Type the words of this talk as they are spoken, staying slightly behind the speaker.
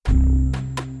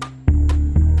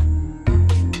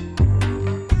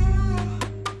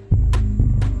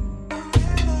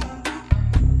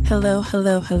Hello,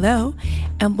 hello, hello,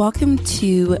 and welcome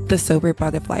to the Sober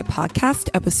Butterfly Podcast,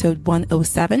 episode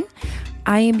 107.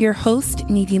 I am your host,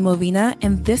 Nidhi Movina,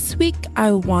 and this week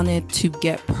I wanted to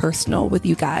get personal with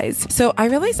you guys. So I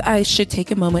realized I should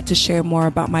take a moment to share more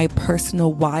about my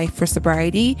personal why for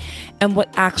sobriety and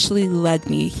what actually led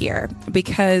me here.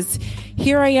 Because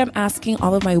here I am asking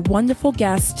all of my wonderful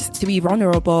guests to be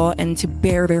vulnerable and to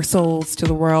bare their souls to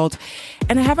the world.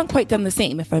 And I haven't quite done the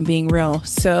same, if I'm being real.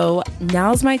 So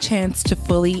now's my chance to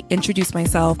fully introduce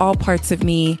myself, all parts of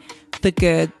me, the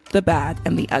good, the bad,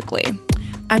 and the ugly.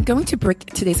 I'm going to break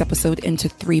today's episode into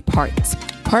 3 parts.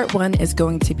 Part 1 is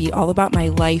going to be all about my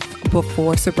life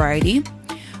before sobriety.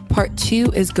 Part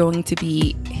 2 is going to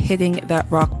be hitting that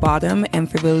rock bottom.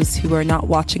 And for those who are not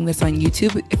watching this on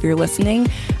YouTube, if you're listening,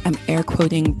 I'm air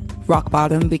quoting rock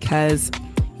bottom because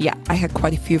I had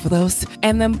quite a few of those.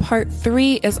 And then part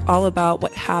 3 is all about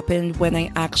what happened when I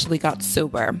actually got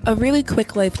sober. A really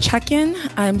quick life check-in.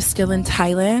 I'm still in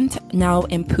Thailand, now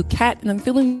in Phuket, and I'm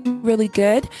feeling really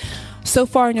good. So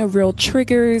far, no real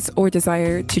triggers or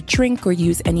desire to drink or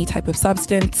use any type of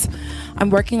substance. I'm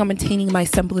working on maintaining my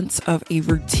semblance of a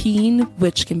routine,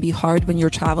 which can be hard when you're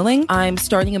traveling. I'm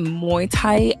starting a Muay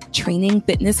Thai training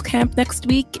fitness camp next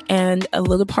week, and a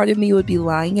little part of me would be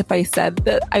lying if I said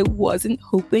that I wasn't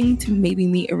hoping to maybe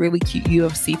meet a really cute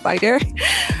UFC fighter.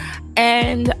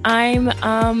 And I'm,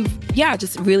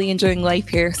 just really enjoying life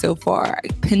here so far.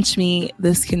 Pinch me,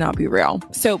 this cannot be real.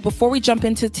 So before we jump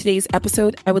into today's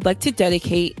episode, I would like to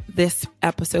dedicate this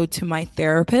episode to my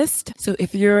therapist. So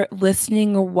if you're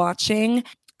listening or watching,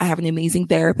 I have an amazing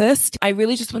therapist. I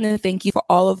really just want to thank you for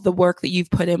all of the work that you've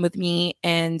put in with me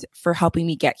and for helping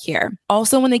me get here.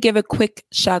 Also want to give a quick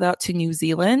shout out to New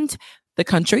Zealand, the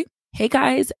country. Hey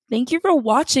guys, thank you for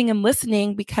watching and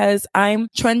listening because I'm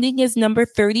trending as number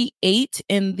 38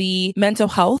 in the mental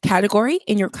health category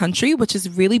in your country, which is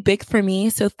really big for me.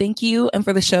 So thank you and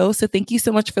for the show. So thank you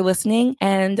so much for listening.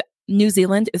 And New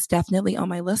Zealand is definitely on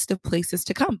my list of places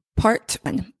to come. Part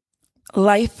 1,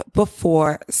 life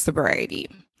before sobriety.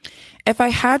 If I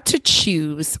had to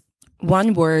choose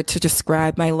one word to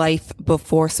describe my life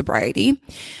before sobriety,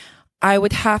 I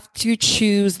would have to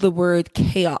choose the word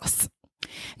chaos.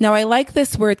 Now, I like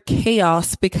this word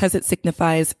chaos because it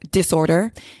signifies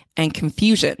disorder and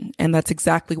confusion, and that's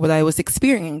exactly what I was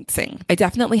experiencing. I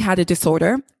definitely had a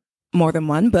disorder, more than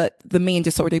one, but the main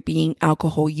disorder being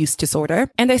alcohol use disorder.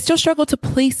 And I still struggle to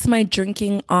place my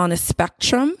drinking on a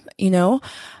spectrum,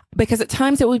 because at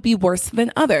times it would be worse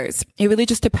than others. It really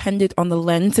just depended on the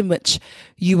lens in which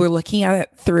you were looking at it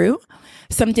through.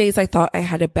 Some days I thought I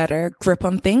had a better grip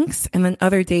on things, and then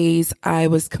other days I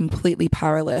was completely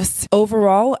powerless.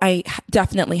 Overall, I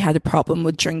definitely had a problem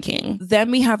with drinking. Then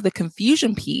we have the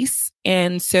confusion piece.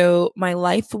 And so my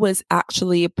life was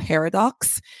actually a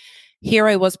paradox. Here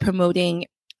I was promoting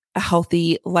a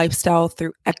healthy lifestyle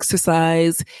through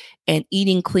exercise and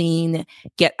eating clean,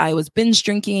 yet I was binge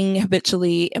drinking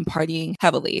habitually and partying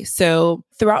heavily. So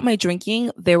throughout my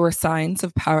drinking, there were signs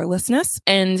of powerlessness.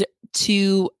 And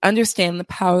to understand the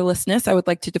powerlessness, I would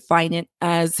like to define it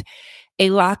as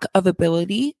a lack of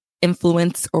ability,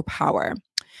 influence, or power.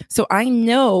 So I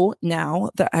know now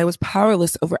that I was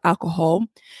powerless over alcohol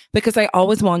because I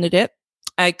always wanted it.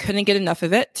 I couldn't get enough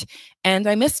of it, and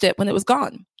I missed it when it was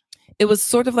gone. It was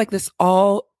sort of like this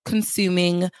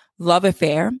all-consuming love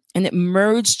affair, and it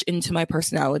merged into my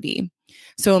personality.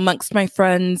 So amongst my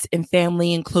friends and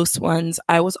family and close ones,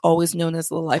 I was always known as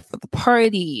the life of the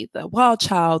party, the wild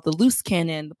child, the loose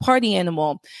cannon, the party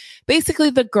animal, basically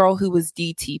the girl who was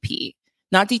DTP,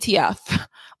 not DTF,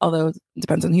 although it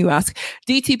depends on who you ask,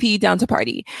 DTP down to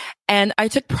party. And I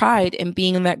took pride in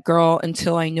being that girl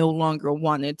until I no longer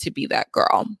wanted to be that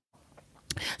girl.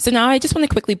 So now I just want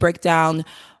to quickly break down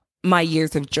my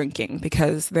years of drinking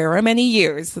because there are many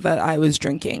years that I was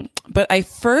drinking. But I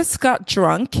first got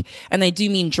drunk, and I do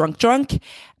mean drunk,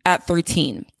 at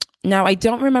 13. Now, I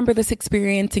don't remember this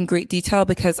experience in great detail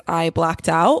because I blacked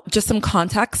out. Just some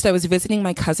context, I was visiting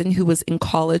my cousin who was in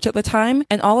college at the time,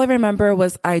 and all I remember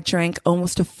was I drank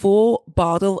almost a full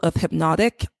bottle of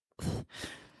Hypnotic,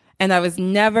 and I was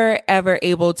never, ever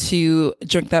able to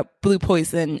drink that Blue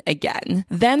Poison again.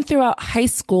 Then throughout high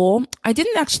school, I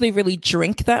didn't actually really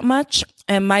drink that much.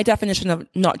 And my definition of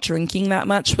not drinking that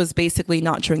much was basically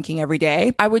not drinking every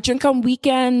day. I would drink on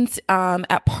weekends,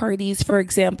 at parties, for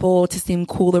example, to seem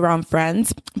cool around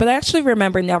friends. But I actually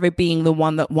remember never being the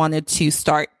one that wanted to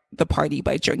start the party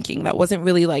by drinking. That wasn't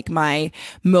really like my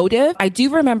motive. I do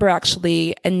remember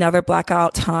actually another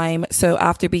blackout time. So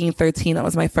after being 13, that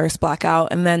was my first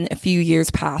blackout. And then a few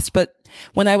years passed. But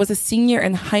when I was a senior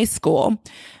in high school,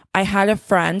 I had a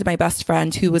friend, my best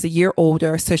friend, who was a year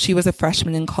older. So she was a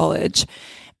freshman in college,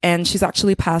 and she's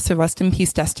actually passed, so rest in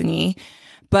peace, Destiny.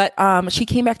 But she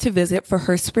came back to visit for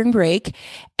her spring break.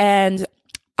 And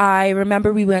I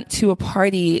remember we went to a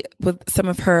party with some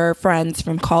of her friends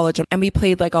from college, and we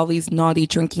played like all these naughty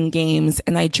drinking games.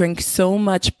 And I drank so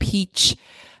much peach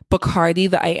Bacardi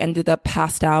that I ended up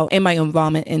passed out in my own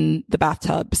vomit in the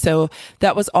bathtub. So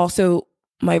that was also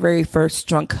my very first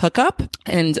drunk hookup.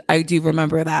 And I do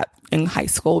remember that in high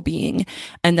school being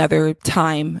another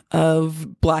time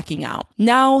of blacking out.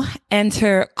 Now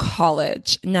enter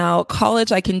college. Now,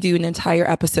 college, I can do an entire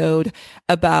episode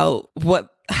about what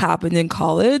happened in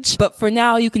college. But for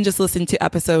now, you can just listen to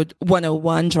episode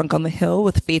 101, Drunk on the Hill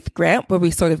with Faith Grant, where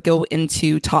we sort of go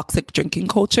into toxic drinking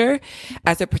culture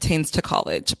as it pertains to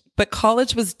college. But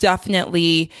college was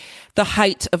definitely the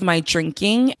height of my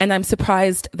drinking, and I'm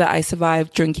surprised that I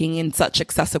survived drinking in such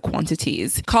excessive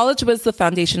quantities. College was the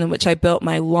foundation in which I built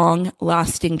my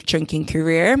long-lasting drinking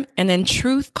career, and in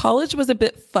truth, college was a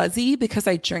bit fuzzy because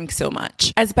I drank so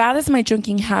much. As bad as my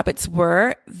drinking habits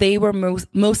were, they were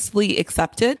mostly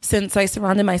accepted since I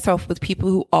surrounded myself with people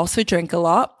who also drank a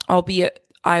lot, albeit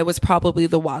I was probably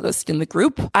the wildest in the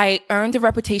group. I earned a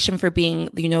reputation for being,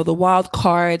 the wild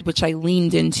card, which I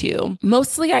leaned into.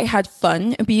 Mostly I had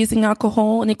fun abusing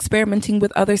alcohol and experimenting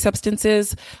with other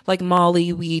substances like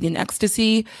Molly, weed, and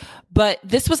ecstasy. But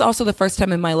this was also the first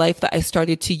time in my life that I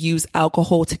started to use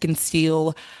alcohol to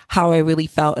conceal how I really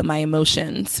felt and my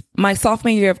emotions. My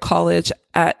sophomore year of college,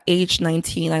 at age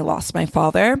 19, I lost my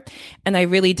father, and I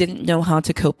really didn't know how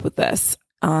to cope with this.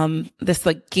 This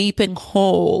like gaping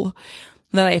hole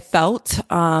that I felt.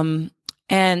 And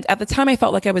at the time I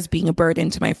felt like I was being a burden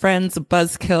to my friends, a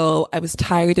buzzkill. I was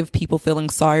tired of people feeling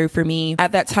sorry for me.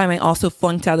 At that time, I also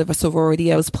flunked out of a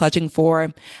sorority I was pledging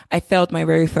for. I failed my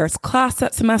very first class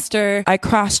that semester. I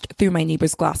crashed through my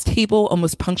neighbor's glass table,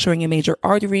 almost puncturing a major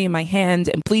artery in my hand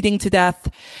and bleeding to death.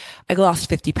 I lost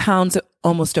 50 pounds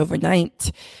almost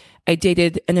overnight. I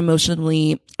dated an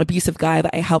emotionally abusive guy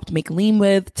that I helped make lean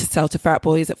with to sell to frat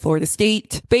boys at Florida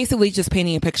State. Basically, just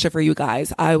painting a picture for you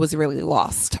guys, I was really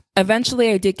lost.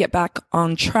 Eventually, I did get back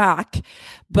on track,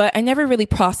 but I never really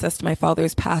processed my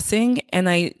father's passing, and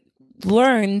I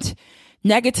learned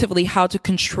negatively how to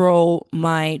control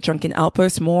my drunken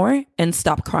outbursts more and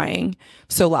stop crying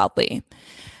so loudly.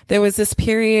 There was this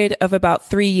period of about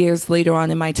 3 years later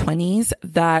on in my 20s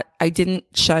that I didn't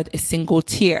shed a single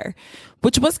tear,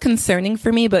 which was concerning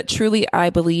for me, but truly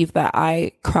I believe that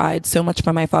I cried so much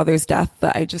for my father's death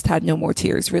that I just had no more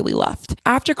tears really left.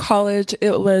 After college,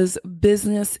 it was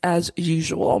business as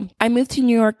usual. I moved to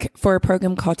New York for a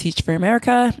program called Teach for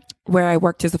America, where I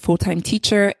worked as a full-time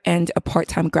teacher and a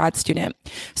part-time grad student.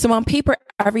 So on paper,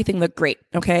 everything looked great,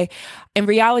 okay? In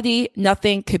reality,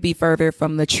 nothing could be further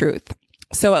from the truth.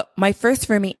 So my first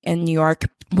roommate in New York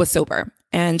was sober,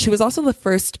 and she was also the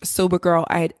first sober girl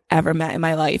I had ever met in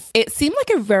my life. It seemed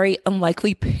like a very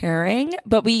unlikely pairing,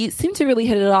 but we seemed to really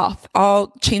hit it off.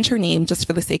 I'll change her name just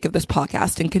for the sake of this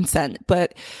podcast and consent,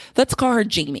 but let's call her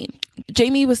Jamie.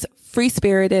 Jamie was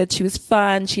free-spirited. She was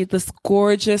fun. She had this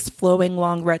gorgeous flowing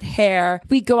long red hair.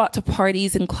 We'd go out to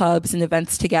parties and clubs and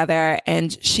events together,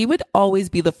 and she would always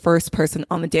be the first person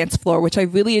on the dance floor, which I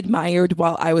really admired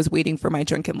while I was waiting for my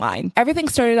drink in line. Everything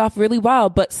started off really well,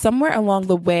 but somewhere along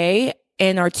the way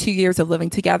in our 2 years of living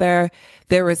together,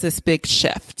 there was this big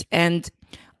shift. And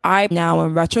I now,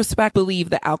 in retrospect, believe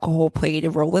that alcohol played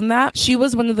a role in that. She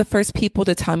was one of the first people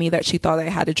to tell me that she thought I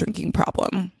had a drinking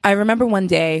problem. I remember one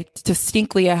day,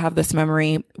 distinctly, I have this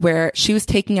memory where she was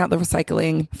taking out the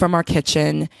recycling from our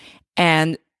kitchen,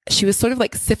 and she was sort of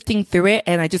like sifting through it.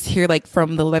 And I just hear like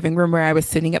from the living room where I was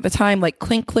sitting at the time, like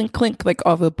clink, clink, clink, like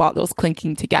all the bottles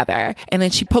clinking together. And then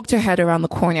she poked her head around the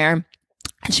corner,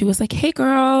 and she was like, "Hey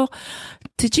girl,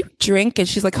 did you drink?" And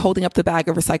she's like holding up the bag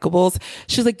of recyclables.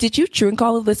 She was like, "Did you drink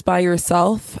all of this by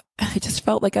yourself?" I just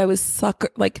felt like I was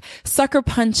sucker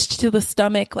punched to the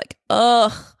stomach. Like,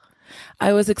 ugh,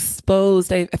 I was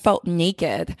exposed. I felt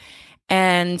naked.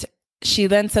 And she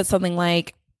then said something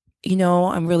like,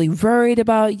 "I'm really worried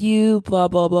about you, blah,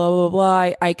 blah, blah, blah,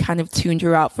 blah." I kind of tuned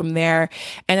her out from there.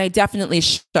 And I definitely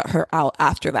shut her out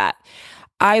after that.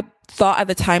 I thought at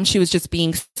the time she was just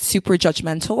being super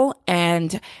judgmental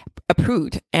and a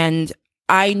prude. And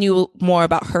I knew more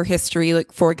about her history.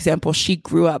 Like, for example, she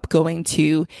grew up going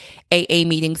to AA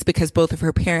meetings because both of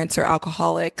her parents are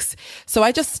alcoholics. So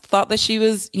I just thought that she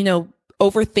was,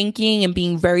 overthinking and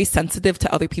being very sensitive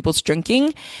to other people's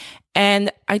drinking.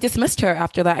 And I dismissed her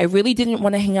after that. I really didn't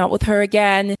want to hang out with her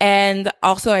again. And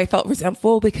also I felt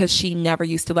resentful because she never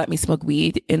used to let me smoke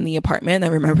weed in the apartment. I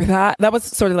remember that. That was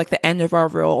sort of like the end of our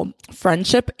real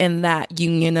friendship and that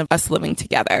union of us living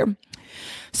together.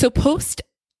 So post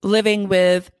living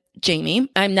with Jamie,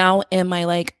 I'm now in my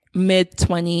like mid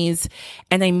 20s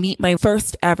and I meet my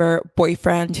first ever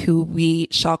boyfriend who we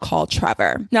shall call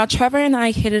Trevor. Now, Trevor and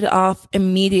I hit it off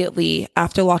immediately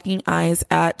after locking eyes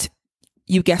at,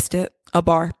 you guessed it, a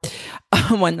bar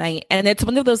one night. And it's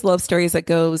one of those love stories that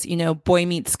goes, you know, boy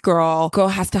meets girl, girl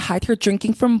has to hide her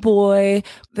drinking from boy.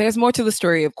 There's more to the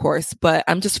story, of course, but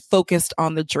I'm just focused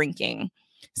on the drinking.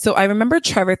 So I remember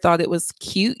Trevor thought it was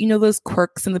cute. You know, those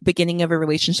quirks in the beginning of a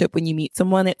relationship when you meet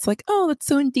someone, it's like, oh, that's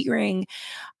so endearing.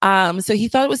 So he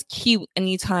thought it was cute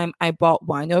anytime I bought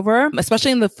wine over,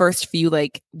 especially in the first few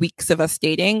like weeks of us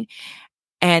dating.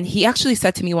 And he actually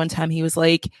said to me one time, he was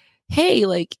like, hey,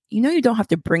 like, you know, you don't have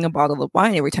to bring a bottle of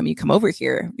wine every time you come over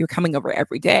here. You're coming over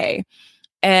every day.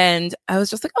 And I was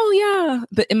just like, oh yeah.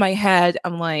 But in my head,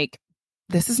 I'm like,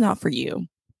 this is not for you.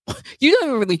 You don't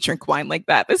even really drink wine like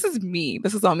that. This is me.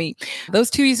 This is all me. Those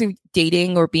 2 years of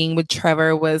dating or being with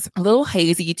Trevor was a little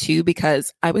hazy too,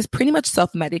 because I was pretty much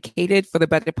self-medicated for the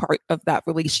better part of that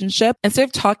relationship. Instead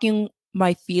of talking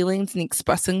my feelings and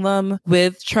expressing them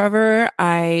with Trevor,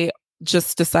 I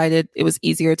just decided it was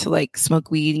easier to like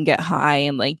smoke weed and get high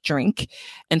and like drink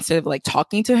instead of like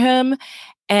talking to him.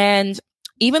 And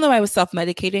even though I was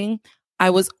self-medicating, I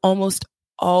was almost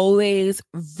always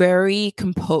very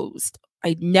composed.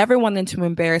 I never wanted to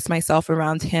embarrass myself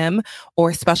around him,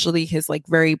 or especially his like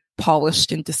very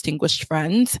polished and distinguished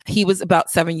friends. He was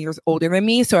about 7 years older than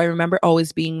me. So I remember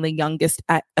always being the youngest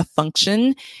at a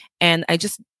function. And I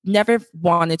just never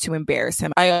wanted to embarrass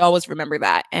him. I always remember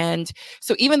that. And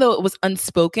so even though it was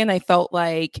unspoken, I felt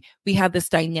like we had this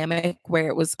dynamic where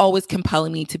it was always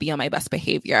compelling me to be on my best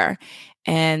behavior.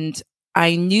 And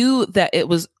I knew that it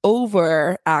was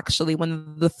over, actually. One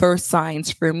of the first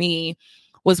signs for me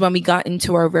was when we got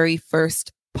into our very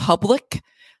first public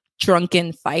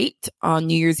drunken fight on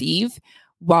New Year's Eve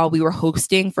while we were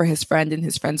hosting for his friend and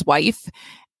his friend's wife.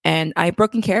 And I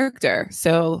broke in character.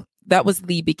 So that was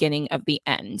the beginning of the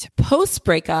end. Post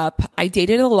breakup, I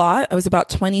dated a lot. I was about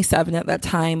 27 at that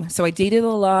time. So I dated a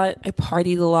lot. I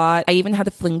partied a lot. I even had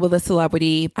a fling with a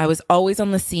celebrity. I was always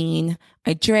on the scene.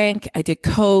 I drank, I did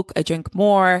coke, I drank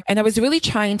more. And I was really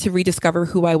trying to rediscover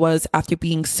who I was after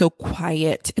being so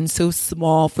quiet and so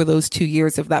small for those 2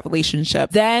 years of that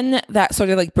relationship. Then that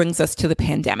sort of like brings us to the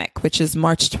pandemic, which is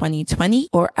March 2020,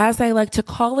 or as I like to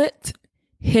call it,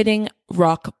 hitting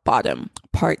rock bottom,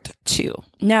 part 2.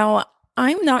 Now,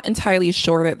 I'm not entirely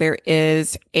sure that there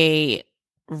is a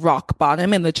rock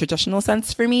bottom in the traditional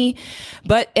sense for me,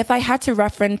 but if I had to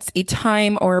reference a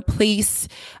time or a place,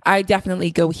 I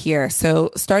definitely go here.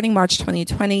 So starting March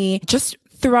 2020, just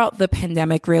throughout the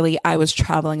pandemic, really, I was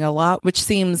traveling a lot, which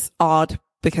seems odd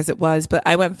because it was, but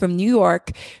I went from New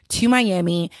York to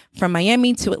Miami, from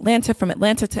Miami to Atlanta, from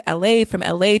Atlanta to LA, from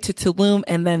LA to Tulum,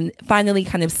 and then finally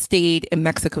kind of stayed in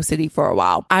Mexico City for a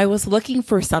while. I was looking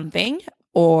for something,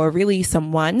 or really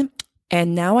someone.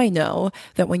 And now I know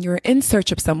that when you're in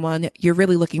search of someone, you're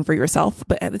really looking for yourself.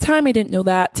 But at the time, I didn't know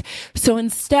that. So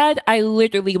instead, I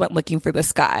literally went looking for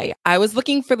this guy. I was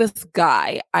looking for this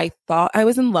guy I thought I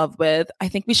was in love with. I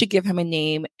think we should give him a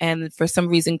name. And for some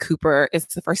reason, Cooper is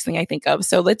the first thing I think of.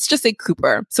 So let's just say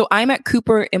Cooper. So I met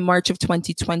Cooper in March of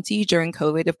 2020 during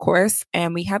COVID, of course.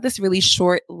 And we had this really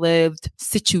short-lived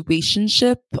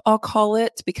situationship, I'll call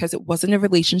it, because it wasn't a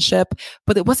relationship,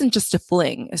 but it wasn't just a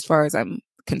fling as far as I'm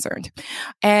concerned.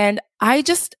 And I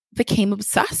just became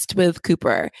obsessed with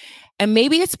Cooper. And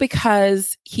maybe it's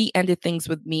because he ended things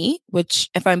with me, which,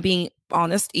 if I'm being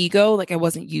honest, ego, like I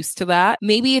wasn't used to that.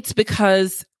 Maybe it's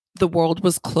because the world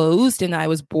was closed and I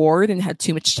was bored and had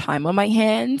too much time on my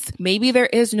hands. Maybe there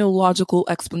is no logical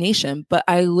explanation, but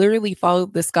I literally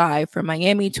followed this guy from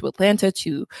Miami to Atlanta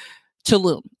to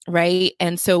Tulum, right?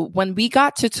 And so when we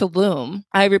got to Tulum,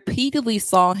 I repeatedly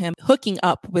saw him hooking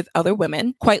up with other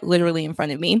women, quite literally in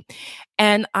front of me.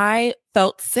 And I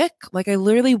felt sick. Like I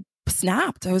literally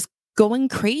snapped. I was going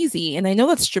crazy. And I know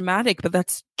that's dramatic, but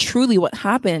that's truly what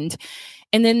happened.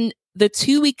 And then the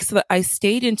 2 weeks that I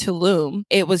stayed in Tulum,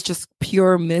 it was just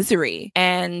pure misery.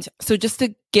 And so just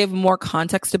to give more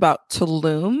context about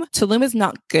Tulum, Tulum is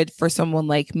not good for someone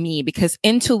like me because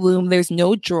in Tulum, there's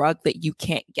no drug that you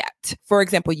can't get. For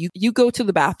example, you go to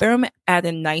the bathroom at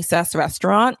a nice ass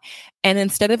restaurant, and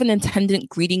instead of an attendant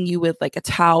greeting you with like a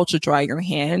towel to dry your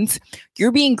hands,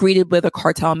 you're being greeted with a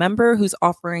cartel member who's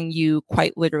offering you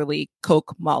quite literally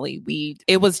coke, molly, weed.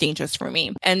 It was dangerous for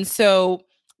me. And so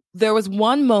there was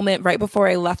one moment right before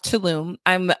I left Tulum.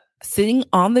 I'm sitting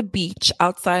on the beach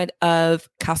outside of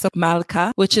Casa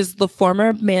Malca, which is the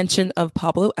former mansion of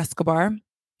Pablo Escobar.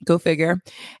 Go figure.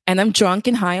 And I'm drunk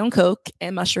and high on coke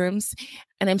and mushrooms.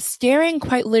 And I'm staring,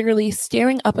 quite literally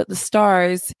staring up at the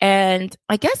stars. And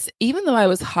I guess even though I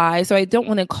was high, so I don't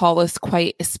want to call this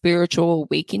quite a spiritual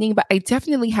awakening, but I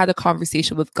definitely had a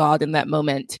conversation with God in that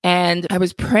moment. And I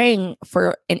was praying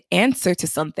for an answer to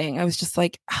something. I was just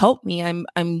like, help me.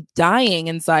 I'm dying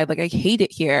inside. Like, I hate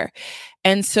it here.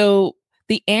 And so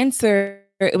the answer,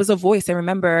 it was a voice. I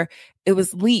remember it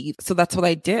was leave. So that's what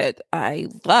I did. I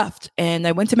left and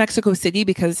I went to Mexico City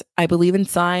because I believe in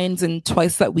signs. And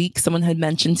twice that week, someone had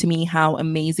mentioned to me how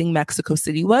amazing Mexico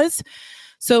City was.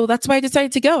 So that's why I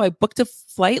decided to go. I booked a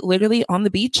flight literally on the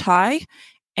beach high.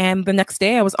 And the next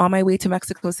day I was on my way to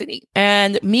Mexico City.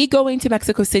 And me going to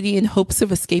Mexico City in hopes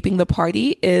of escaping the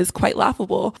party is quite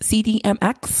laughable.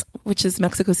 CDMX, which is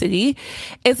Mexico City,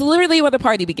 is literally where the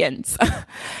party begins.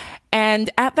 And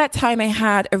at that time, I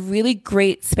had a really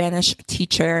great Spanish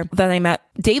teacher that I met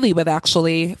daily with,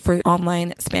 actually, for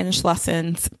online Spanish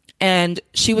lessons. And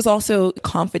she was also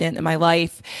confident in my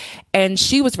life. And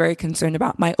she was very concerned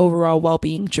about my overall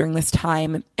well-being during this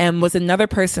time and was another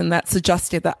person that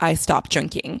suggested that I stop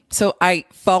drinking. So I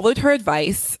followed her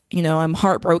advice. You know, I'm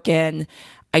heartbroken.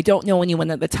 I don't know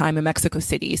anyone at the time in Mexico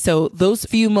City. So those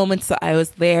few moments that I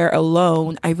was there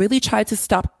alone, I really tried to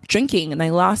stop drinking, and I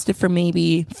lasted for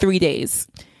maybe 3 days.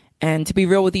 And to be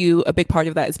real with you, a big part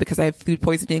of that is because I have food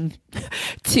poisoning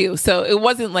too. So it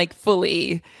wasn't like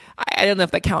fully, I don't know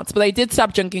if that counts, but I did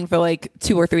stop drinking for like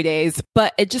 2 or 3 days,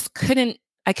 but it just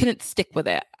I couldn't stick with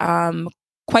it.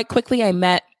 Quite quickly, I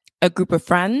met a group of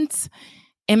friends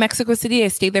in Mexico City. I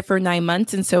stayed there for 9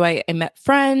 months. And so I met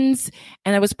friends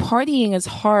and I was partying as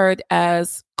hard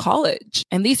as college.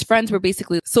 And these friends were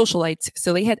basically socialites.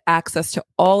 So they had access to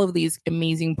all of these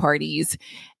amazing parties.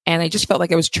 And I just felt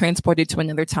like I was transported to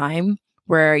another time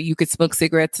where you could smoke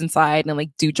cigarettes inside and like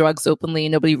do drugs openly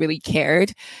and nobody really cared.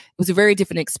 It was a very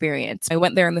different experience. I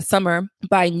went there in the summer.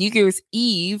 By New Year's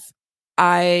Eve,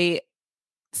 I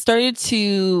started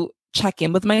to check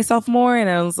in with myself more. And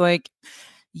I was like,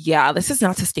 yeah, this is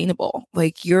not sustainable.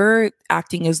 Like, you're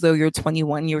acting as though you're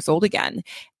 21 years old again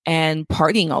and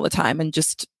partying all the time and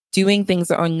just doing things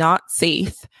that are not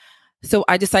safe. So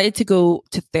I decided to go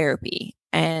to therapy.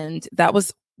 And that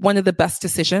was one of the best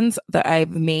decisions that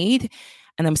I've made.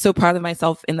 And I'm so proud of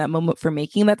myself in that moment for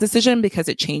making that decision because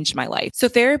it changed my life. So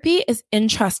therapy is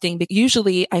interesting, but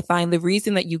usually I find the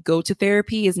reason that you go to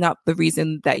therapy is not the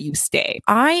reason that you stay.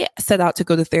 I set out to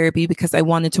go to therapy because I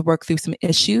wanted to work through some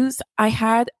issues I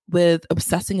had with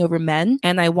obsessing over men,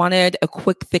 and I wanted a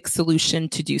quick fix solution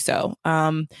to do so.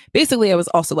 Basically, I was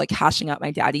also like hashing out my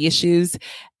daddy issues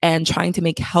and trying to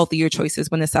make healthier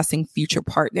choices when assessing future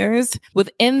partners.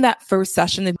 Within that first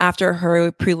session, after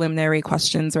her preliminary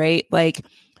questions, right? Like,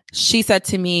 she said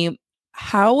to me,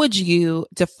 how would you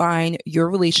define your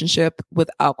relationship with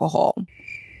alcohol?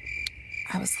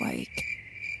 I was like,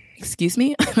 excuse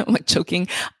me? I'm like choking.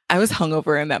 I was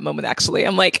hungover in that moment, actually.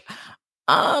 I'm like,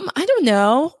 I don't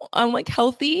know. I'm like,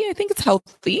 healthy. I think it's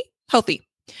healthy. Healthy.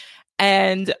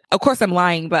 And of course I'm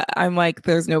lying, but I'm like,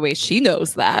 there's no way she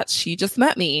knows that. She just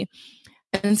met me.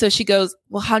 And so she goes,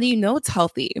 well, how do you know it's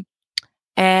healthy?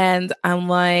 And I'm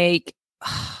like,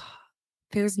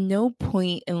 there's no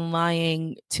point in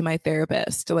lying to my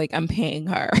therapist. Like, I'm paying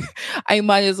her. I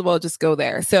might as well just go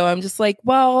there. So I'm just like,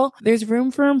 well, there's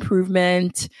room for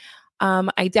improvement.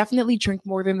 I definitely drink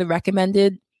more than the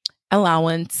recommended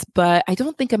allowance, but I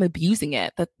don't think I'm abusing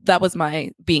it. That was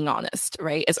my being honest,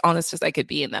 right? As honest as I could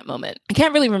be in that moment. I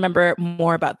can't really remember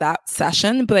more about that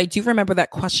session, but I do remember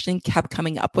that question kept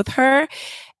coming up with her.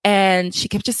 And she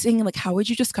kept just saying, like, how would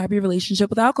you describe your relationship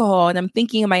with alcohol? And I'm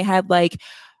thinking in my head, like,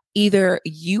 either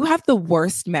you have the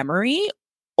worst memory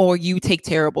or you take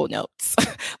terrible notes.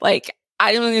 Like,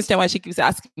 I don't understand why she keeps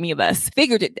asking me this.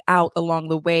 Figured it out along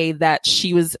the way that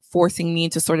she was forcing me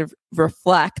to sort of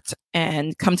reflect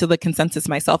and come to the consensus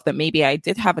myself that maybe I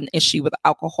did have an issue with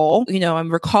alcohol. You know,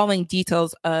 I'm recalling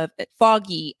details of a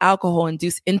foggy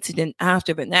alcohol-induced incident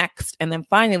after the next. And then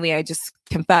finally, I just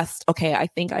confessed, okay, I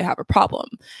think I have a problem.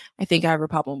 I think I have a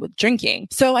problem with drinking.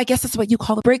 So I guess that's what you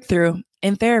call a breakthrough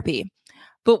in therapy.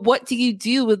 But what do you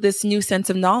do with this new sense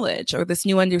of knowledge or this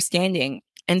new understanding?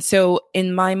 And so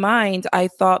in my mind, I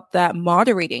thought that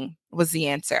moderating was the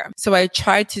answer. So I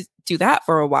tried to do that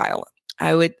for a while.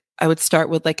 I would start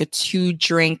with like a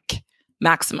 2-drink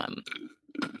maximum.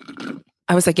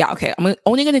 I was like, yeah, okay, I'm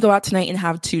only going to go out tonight and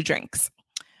have 2 drinks.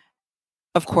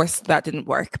 Of course, that didn't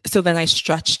work. So then I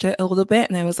stretched it a little bit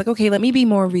and I was like, okay, let me be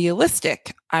more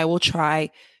realistic. I will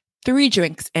try 3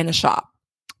 drinks and a shot,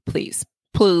 please.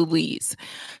 Please.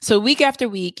 So week after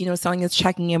week, Sonia is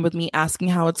checking in with me, asking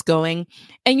how it's going.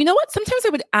 And you know what? Sometimes I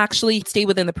would actually stay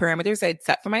within the parameters I'd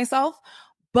set for myself.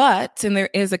 But, and there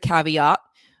is a caveat,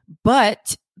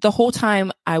 but the whole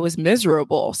time I was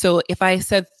miserable. So if I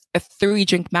said a 3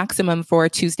 drink maximum for a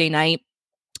Tuesday night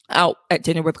out at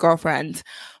dinner with girlfriends,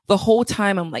 the whole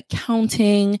time I'm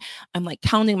counting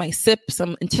my sips.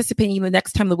 I'm anticipating the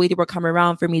next time the waiter will come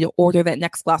around for me to order that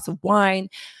next glass of wine.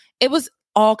 It was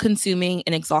all consuming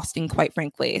and exhausting, quite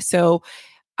frankly. So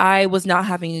I was not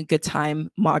having a good time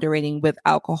moderating with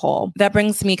alcohol. That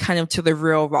brings me kind of to the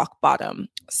real rock bottom.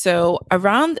 So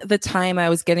around the time I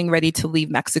was getting ready to leave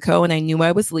Mexico and I knew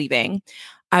I was leaving,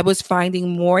 I was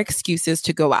finding more excuses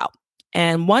to go out.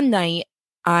 And one night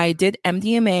I did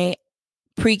MDMA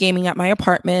pre-gaming at my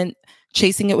apartment,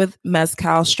 chasing it with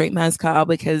mezcal, straight mezcal,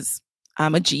 because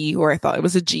I'm a G, or I thought it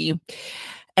was a G.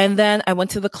 And then I went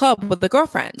to the club with a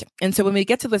girlfriend. And so when we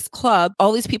get to this club,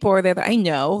 all these people are there that I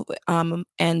know.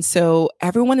 And so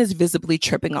everyone is visibly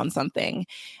tripping on something.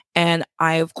 And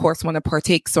I, of course, want to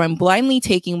partake. So I'm blindly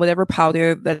taking whatever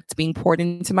powder that's being poured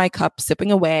into my cup,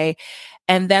 sipping away.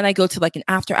 And then I go to an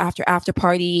after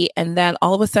party. And then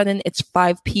all of a sudden it's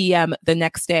 5 p.m. the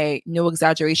next day. No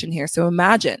exaggeration here. So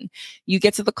imagine you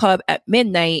get to the club at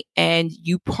midnight and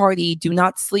you party, do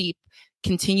not sleep,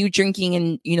 continue drinking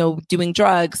and, doing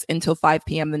drugs until 5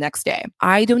 p.m. the next day.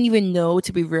 I don't even know,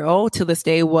 to be real, to this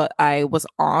day what I was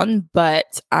on,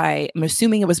 but I am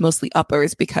assuming it was mostly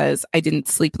uppers because I didn't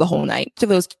sleep the whole night. To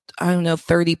those,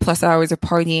 30 plus hours of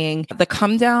partying, the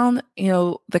come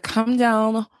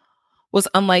down was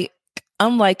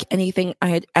unlike anything I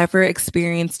had ever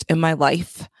experienced in my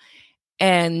life.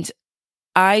 And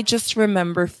I just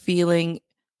remember feeling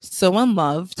so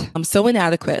unloved, so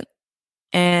inadequate.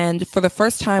 And for the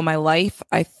first time in my life,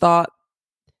 I thought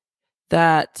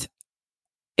that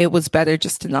it was better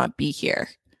just to not be here.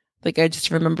 I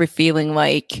just remember feeling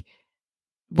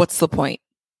what's the point?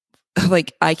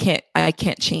 I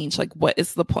can't change. What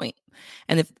is the point?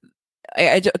 And if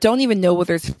I don't even know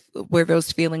where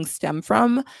those feelings stem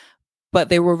from, but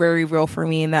they were very real for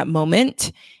me in that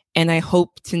moment. And I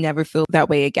hope to never feel that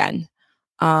way again.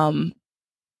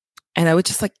 And I would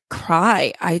just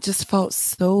cry. I just felt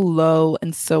so low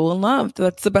and so unloved.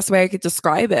 That's the best way I could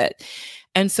describe it.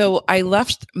 And so I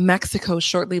left Mexico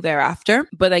shortly thereafter,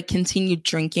 but I continued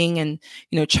drinking and,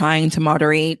 trying to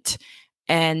moderate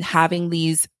and having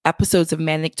these episodes of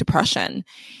manic depression.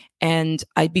 And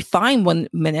I'd be fine 1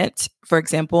 minute, for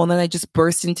example, and then I just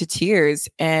burst into tears.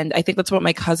 And I think that's what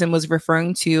my cousin was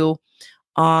referring to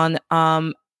on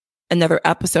another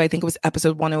episode. I think it was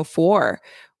episode 104,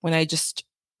 when I just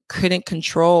couldn't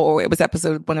control, or it was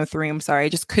episode 103. I'm sorry. I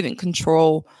just couldn't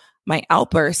control my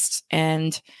outbursts.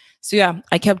 And so, yeah,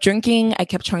 I kept drinking. I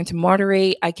kept trying to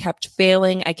moderate. I kept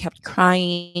failing. I kept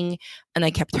crying, and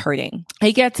I kept hurting.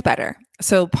 It gets better.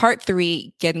 So part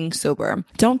 3, getting sober.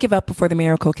 Don't give up before the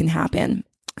miracle can happen,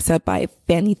 said by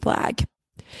Fanny Flagg.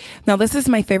 Now, this is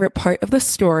my favorite part of the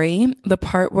story, the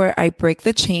part where I break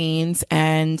the chains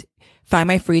and find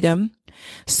my freedom.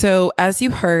 So as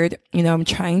you heard, I'm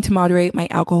trying to moderate my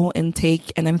alcohol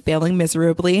intake and I'm failing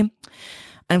miserably.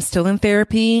 I'm still in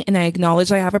therapy and I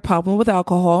acknowledge I have a problem with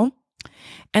alcohol.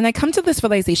 And I come to this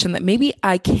realization that maybe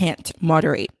I can't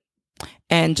moderate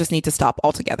and just need to stop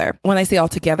altogether. When I say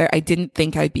altogether, I didn't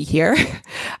think I'd be here.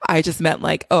 I just meant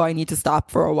I need to stop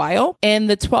for a while. In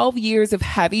the 12 years of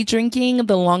heavy drinking,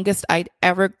 the longest I'd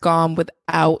ever gone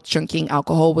without drinking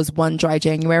alcohol was one dry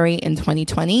January in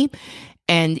 2020.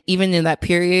 And even in that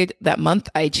period, that month,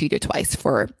 I cheated twice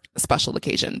for special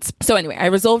occasions. So anyway, I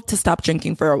resolved to stop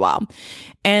drinking for a while.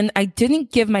 And I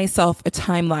didn't give myself a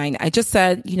timeline. I just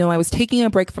said, I was taking a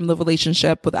break from the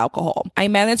relationship with alcohol. I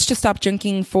managed to stop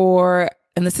drinking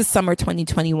and this is summer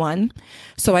 2021.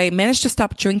 So I managed to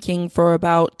stop drinking for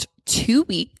about 2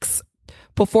 weeks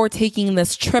before taking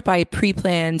this trip I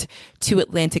pre-planned to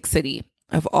Atlantic City.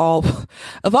 Of all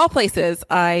places,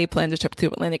 I planned a trip to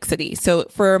Atlantic City. So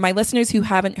for my listeners who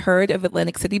haven't heard of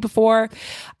Atlantic City before,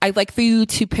 I'd like for you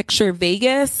to picture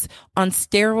Vegas on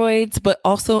steroids, but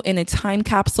also in a time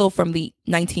capsule from the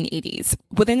 1980s.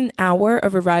 Within an hour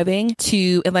of arriving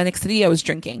to Atlantic City, I was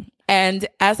drinking. And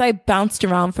as I bounced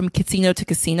around from casino to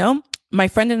casino, my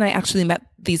friend and I actually met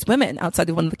these women outside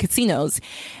of one of the casinos,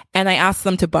 and I asked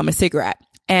them to bum a cigarette.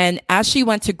 And as she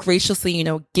went to graciously,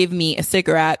 give me a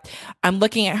cigarette, I'm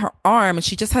looking at her arm and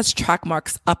she just has track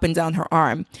marks up and down her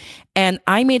arm. And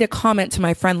I made a comment to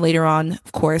my friend later on,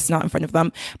 of course, not in front of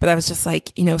them, but I was just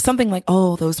something like,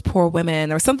 oh, those poor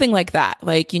women, or something like that,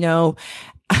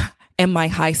 in my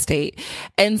high state.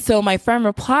 And so my friend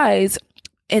replies,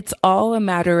 it's all a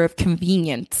matter of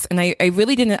convenience. And I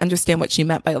really didn't understand what she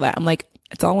meant by that. I'm like,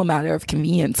 it's all a matter of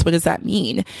convenience. What does that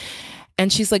mean?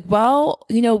 And she's like, well,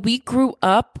 we grew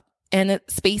up in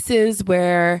spaces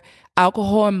where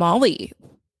alcohol and Molly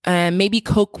and maybe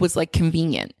Coke was like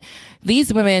convenient.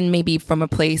 These women may be from a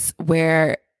place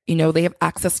where, they have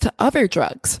access to other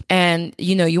drugs. And,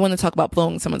 you want to talk about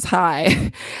blowing someone's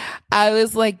high. I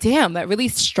was like, damn, that really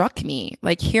struck me.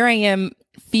 Like, here I am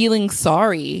feeling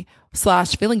sorry /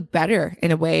 feeling better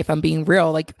in a way, if I'm being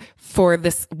real, like for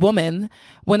this woman,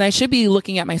 when I should be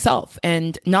looking at myself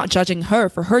and not judging her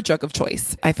for her drug of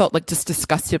choice. I felt like just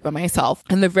disgusted by myself.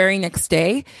 And the very next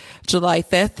day, July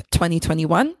 5th,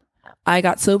 2021, I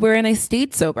got sober and I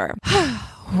stayed sober.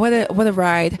 What a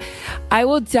ride. I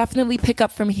will definitely pick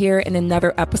up from here in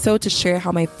another episode to share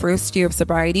how my first year of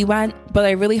sobriety went, but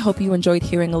I really hope you enjoyed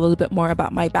hearing a little bit more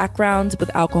about my background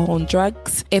with alcohol and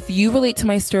drugs. If you relate to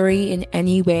my story in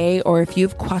any way, or if you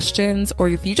have questions, or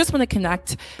if you just want to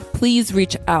connect, please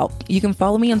reach out. You can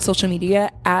follow me on social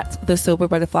media at The Sober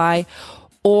Butterfly,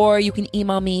 or you can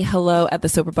email me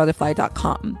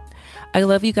hello@thesoberbutterfly.com. I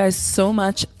love you guys so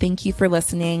much. Thank you for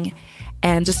listening.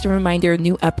 And just a reminder,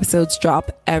 new episodes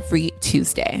drop every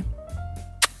Tuesday.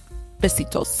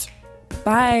 Besitos.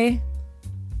 Bye.